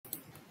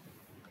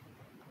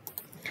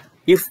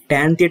if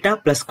tan theta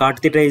plus cot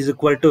theta is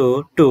equal to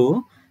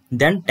 2,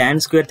 then tan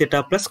square theta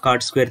plus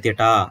cot square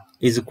theta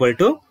is equal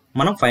to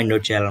మనం find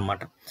out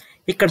చేయాలన్నమాట.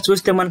 ఇక్కడ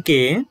చూస్తే మనకి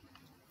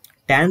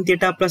tan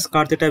theta plus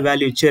cot theta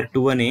value ఇచ్చారు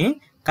 2 అని,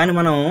 కానీ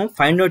మనం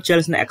find out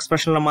చేయాల్సిన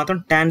ఎక్స్ప్రెషన్లో మాత్రం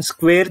tan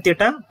square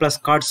theta plus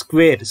cot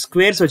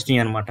squares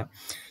వచ్చినాయి అనమాట.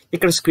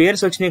 ఇక్కడ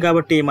స్క్వేర్స్ వచ్చినాయి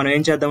కాబట్టి మనం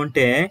ఏం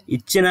చేద్దామంటే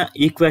ఇచ్చిన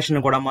ఈక్వేషన్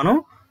కూడా మనం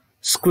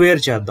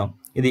స్క్వేర్ చేద్దాం.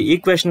 ఇది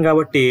ఈక్వేషన్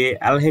కాబట్టి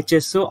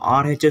LHS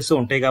RHS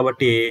ఉంటాయి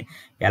కాబట్టి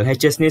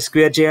LHSని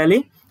స్క్వేర్ చేయాలి,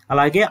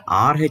 అలాగే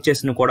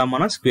RHSని కూడా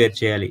మనం స్క్వేర్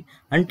చేయాలి.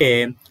 అంటే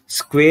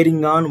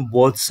స్క్వేరింగ్ ఆన్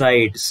బోత్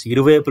సైడ్స్,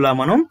 ఇరువైపులా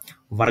మనం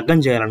వర్గం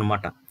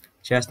చేయాలన్నమాట.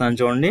 చేస్తాను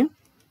చూడండి.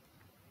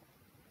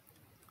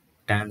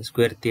 tan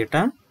square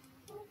theta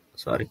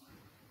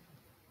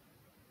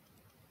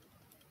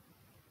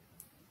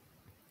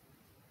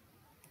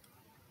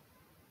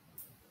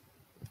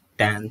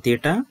tan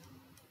theta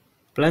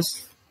plus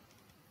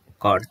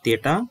cot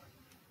theta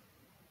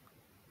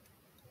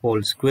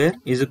whole square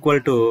is equal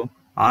to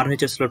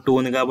RHS లో 2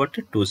 ఉంది కాబట్టి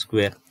 2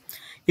 స్క్వేర్.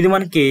 ఇది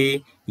మనకి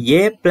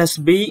a plus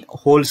b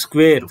whole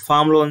square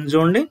ఫామ్లో ఉంది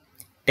చూడండి.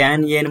 tan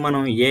a ని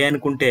మనం a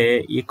అనుకుంటే,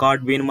 ఈ cot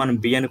b ని మనం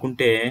b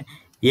అనుకుంటే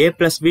a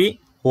plus b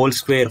whole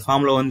square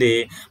ఫామ్లో ఉంది.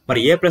 మరి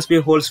a plus b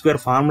whole square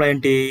formula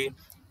ఏంటి?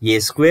 a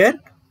square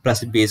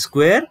plus b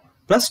square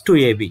plus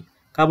 2ab.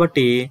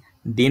 కాబట్టి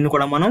దీన్ని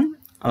కూడా మనం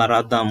అలా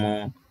రాద్దాము.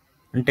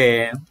 అంటే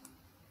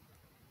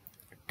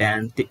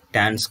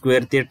tan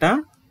square theta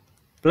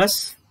plus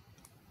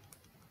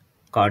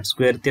cot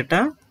square theta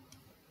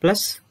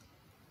plus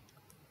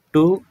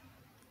 2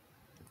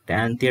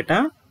 tan theta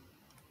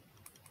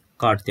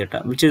cot theta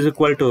which is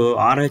equal to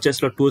RHS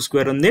లో 2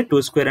 స్క్వేర్ ఉంది.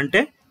 2 square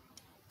అంటే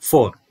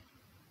 4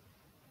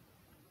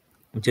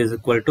 which is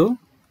equal to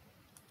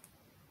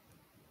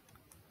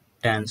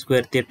tan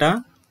square theta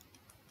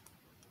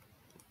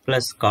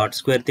plus cot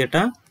square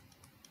theta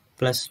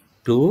plus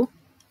 2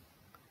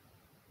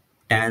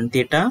 tan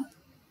theta.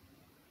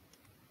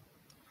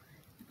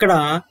 ఇక్కడ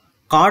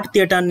cot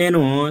theta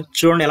నేను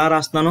చూడండి ఎలా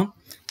రాస్తున్నాను.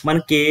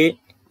 మనకి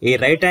ఈ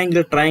రైట్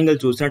యాంగిల్ ట్రయాంగిల్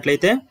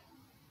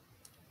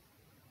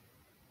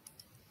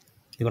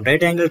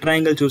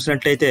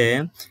చూసినట్లయితే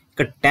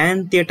ఇక్కడ tan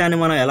థీటాని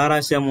మనం ఎలా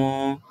రాసాము?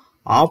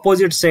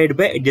 Opposite side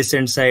by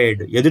adjacent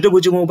side, ఎదుటి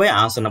భుజము బై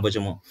ఆసన్న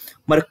భుజము.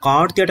 మరి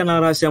కాట్ థీటాని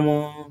ఎలా రాసాము?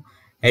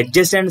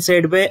 Adjacent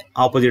side by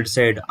opposite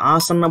side,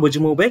 ఆసన్న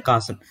భుజము బై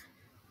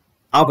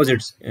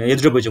ఆపోజిట్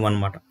ఎదుటి భుజం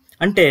అనమాట.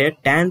 అంటే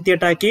tan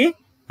థీటాకి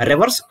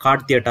reverse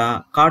cot theta,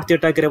 cot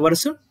థీటాకి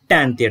reverse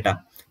tan theta,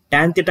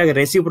 tan థీటాకి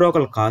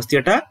reciprocal cos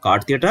theta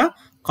cot theta,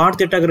 cot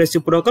థీటాకి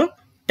reciprocal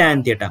tan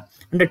theta.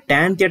 అంటే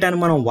tan థీటాని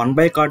మనం 1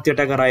 బై కాట్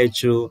థీటాగా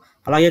రాయొచ్చు,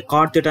 అలాగే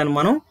కాట్ థీటాని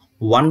మనం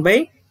 1 బై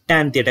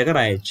tan థీటాగా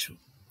రాయొచ్చు.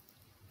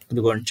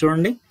 ఇదిగోండి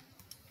చూడండి.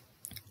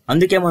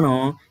 అందుకే మనం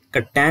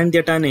ఇక్కడ tan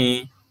థీటాని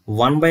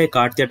 1 బై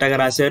కాట్ థీటాగా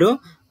రాశారు,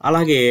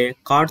 అలాగే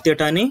కాట్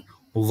థీటాని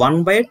 1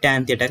 బై tan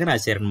థీటాగా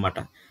రాశారు అనమాట.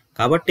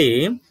 కాబట్టి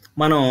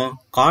మనం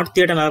కాట్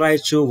థీటాని ఎలా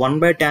రాయొచ్చు? 1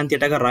 బై tan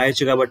థీటాగా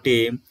రాయొచ్చు. కాబట్టి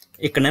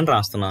ఇక్కడ నేను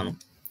రాస్తున్నాను.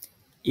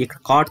 ఇక్కడ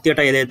కాట్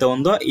థీటా ఏదైతే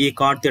ఉందో ఈ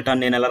కాట్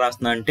థీటాని నేను ఎలా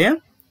రాస్తున్నా అంటే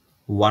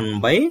 1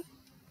 బై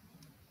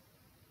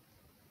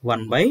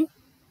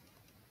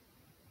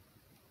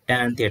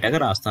tan థీటాగా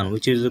రాస్తాను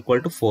విచ్ ఈజ్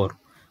ఈక్వల్ టు 4.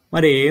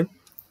 మరి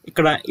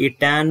ఇక్కడ ఈ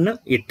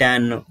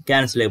tan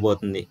క్యాన్సిల్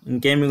అయిపోతుంది,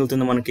 ఇంకేం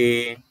మిగులుతుంది మనకి?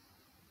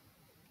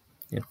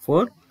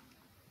 4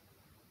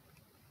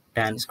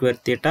 tan square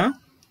theta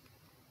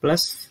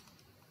plus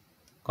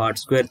cot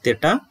square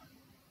theta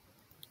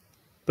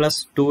plus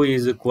 2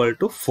 is equal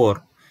to 4.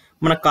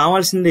 మనకు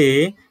కావాల్సింది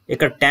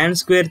ఇక్కడ tan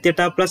square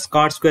theta plus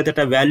cot square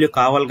theta value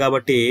కావాలి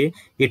కాబట్టి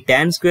ఈ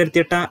tan square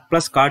theta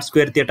plus cot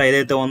square theta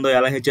ఏదైతే ఉందో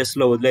LHS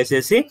లో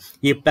వదిలేసేసి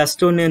ఈ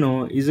 +2 నేను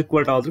is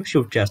equal to అవతలకి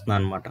షిఫ్ట్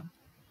చేస్తున్నాను అనమాట.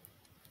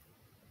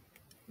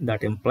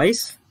 That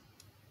implies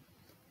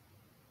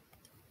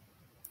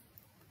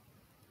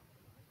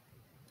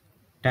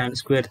tan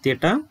square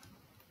theta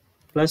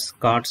plus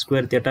cot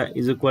square theta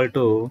is equal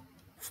to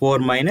 4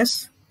 minus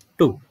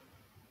 2.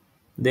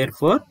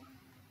 Therefore,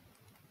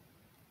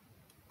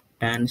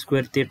 tan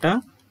square theta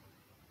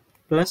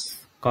plus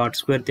cot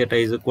square theta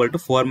is equal to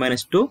 4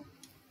 minus 2,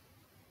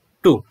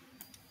 2.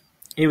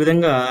 ఈ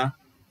విధంగా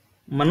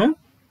మనం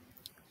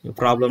ఈ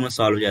ప్రాబ్లమ్ని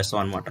సాల్వ్ చేస్తాం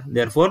అనమాట.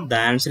 Therefore, the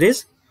answer is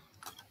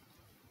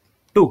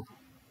 2.